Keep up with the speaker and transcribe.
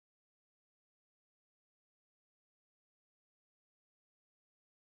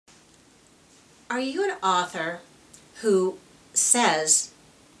Are you an author who says,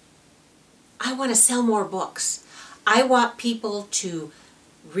 I want to sell more books. I want people to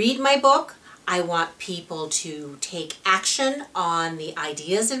read my book. I want people to take action on the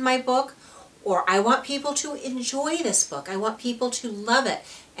ideas in my book. Or I want people to enjoy this book. I want people to love it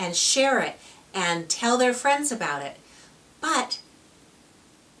and share it and tell their friends about it. But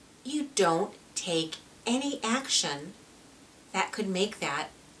you don't take any action that could make that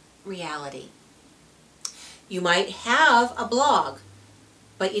reality. You might have a blog,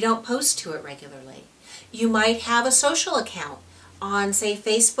 but you don't post to it regularly. You might have a social account on, say,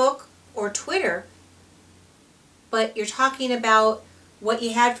 Facebook or Twitter, but you're talking about what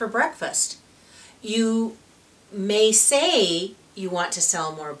you had for breakfast. You may say you want to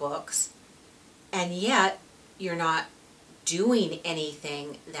sell more books, and yet you're not doing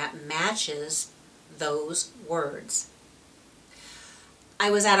anything that matches those words. I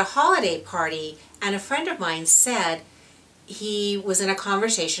was at a holiday party and a friend of mine said he was in a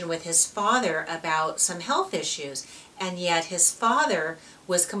conversation with his father about some health issues, and yet his father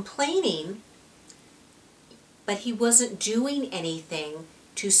was complaining, but he wasn't doing anything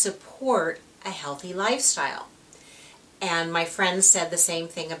to support a healthy lifestyle. And my friend said the same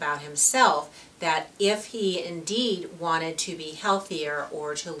thing about himself, that if he indeed wanted to be healthier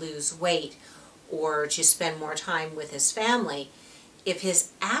or to lose weight or to spend more time with his family, if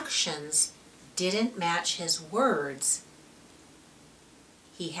his actions didn't match his words,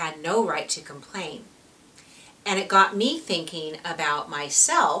 he had no right to complain. And it got me thinking about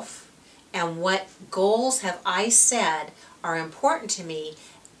myself and what goals have I said are important to me,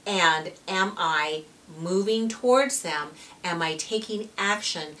 and am I moving towards them? Am I taking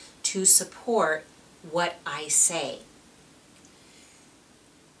action to support what I say?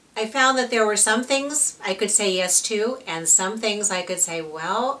 I found that there were some things I could say yes to, and some things I could say,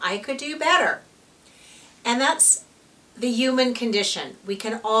 well, I could do better. And that's the human condition. We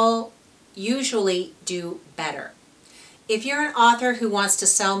can all usually do better. If you're an author who wants to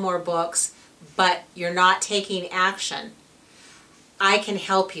sell more books, but you're not taking action, I can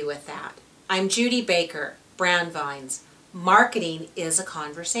help you with that. I'm Judy Baker, Brown Vines. Marketing is a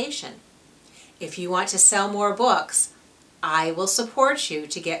conversation. If you want to sell more books, I will support you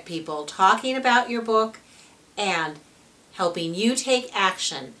to get people talking about your book and helping you take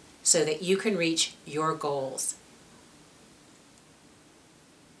action so that you can reach your goals.